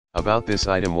About this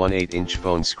item: 1/8-inch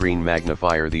phone screen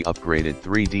magnifier. The upgraded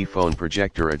 3D phone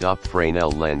projector adopts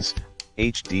Fresnel lens,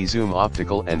 HD zoom,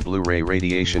 optical and Blu-ray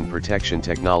radiation protection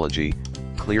technology,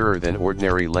 clearer than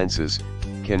ordinary lenses,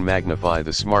 can magnify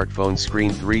the smartphone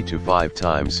screen 3 to 5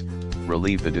 times,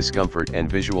 relieve the discomfort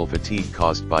and visual fatigue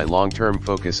caused by long-term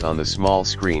focus on the small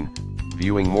screen,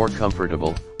 viewing more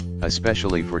comfortable,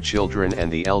 especially for children and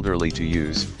the elderly to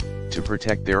use, to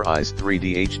protect their eyes.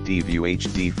 3D HD View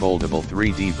HD Foldable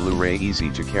 3D Blu-ray, easy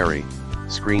to carry,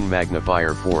 screen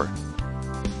magnifier for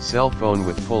cell phone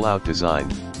with pull-out design,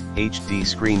 HD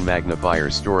screen magnifier,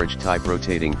 storage type,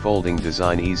 rotating folding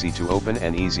design, easy to open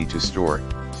and easy to store,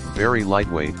 very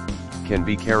lightweight, can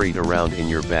be carried around in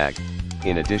your bag,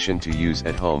 in addition to use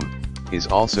at home, is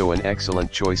also an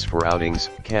excellent choice for outings,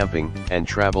 camping, and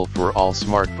travel for all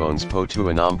smartphones.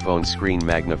 POTUINOM phone screen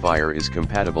magnifier is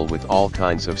compatible with all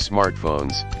kinds of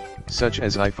smartphones, such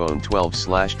as iPhone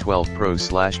 12/12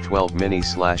 Pro/12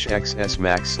 Mini/XS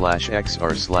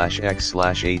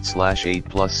Max/XR/X/8/8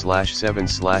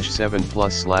 Plus/7/7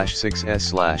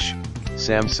 Plus/6S/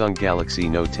 Samsung Galaxy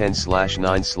Note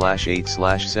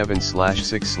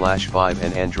 10/9/8/7/6/5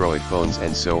 and Android phones,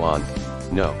 and so on.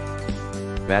 No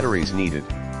batteries needed.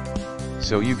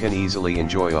 So you can easily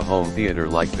enjoy a home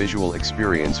theater-like visual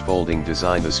experience. Folding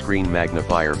design. The screen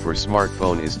magnifier for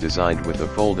smartphone is designed with a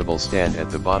foldable stand at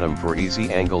the bottom for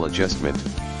easy angle adjustment,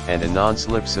 and a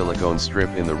non-slip silicone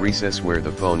strip in the recess where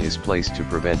the phone is placed to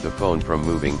prevent the phone from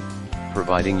moving,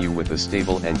 providing you with a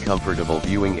stable and comfortable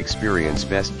viewing experience.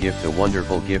 Best gift: a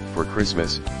wonderful gift for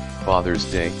Christmas, Father's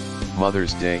Day,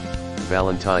 Mother's Day,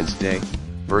 Valentine's Day,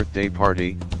 birthday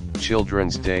party,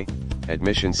 Children's Day,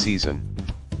 admission season,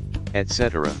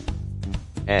 etc.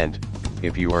 And,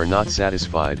 if you are not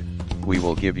satisfied, we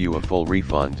will give you a full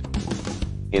refund.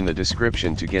 In the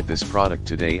description to get this product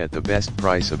today at the best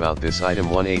price. About this item: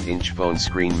 1/8-inch phone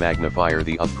screen magnifier.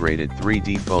 The upgraded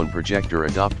 3D phone projector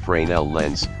adopts Fresnel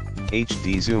lens,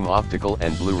 HD zoom, optical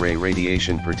and Blu-ray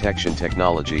radiation protection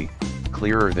technology,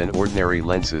 clearer than ordinary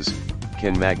lenses,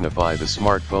 can magnify the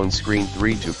smartphone screen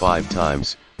 3 to 5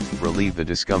 times, relieve the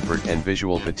discomfort and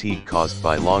visual fatigue caused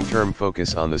by long-term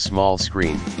focus on the small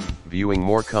screen, viewing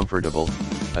more comfortable,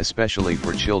 especially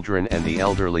for children and the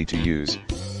elderly to use,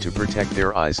 to protect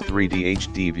their eyes. 3D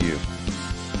HD View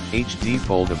HD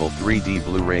Foldable 3D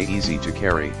Blu-ray, easy to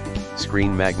carry,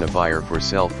 screen magnifier for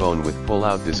cell phone with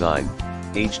pull-out design,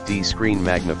 HD screen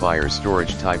magnifier,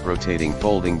 storage type, rotating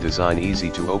folding design,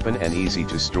 easy to open and easy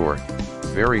to store,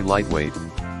 very lightweight,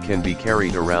 can be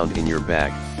carried around in your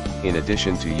bag, in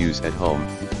addition to use at home,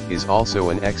 is also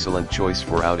an excellent choice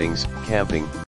for outings, camping,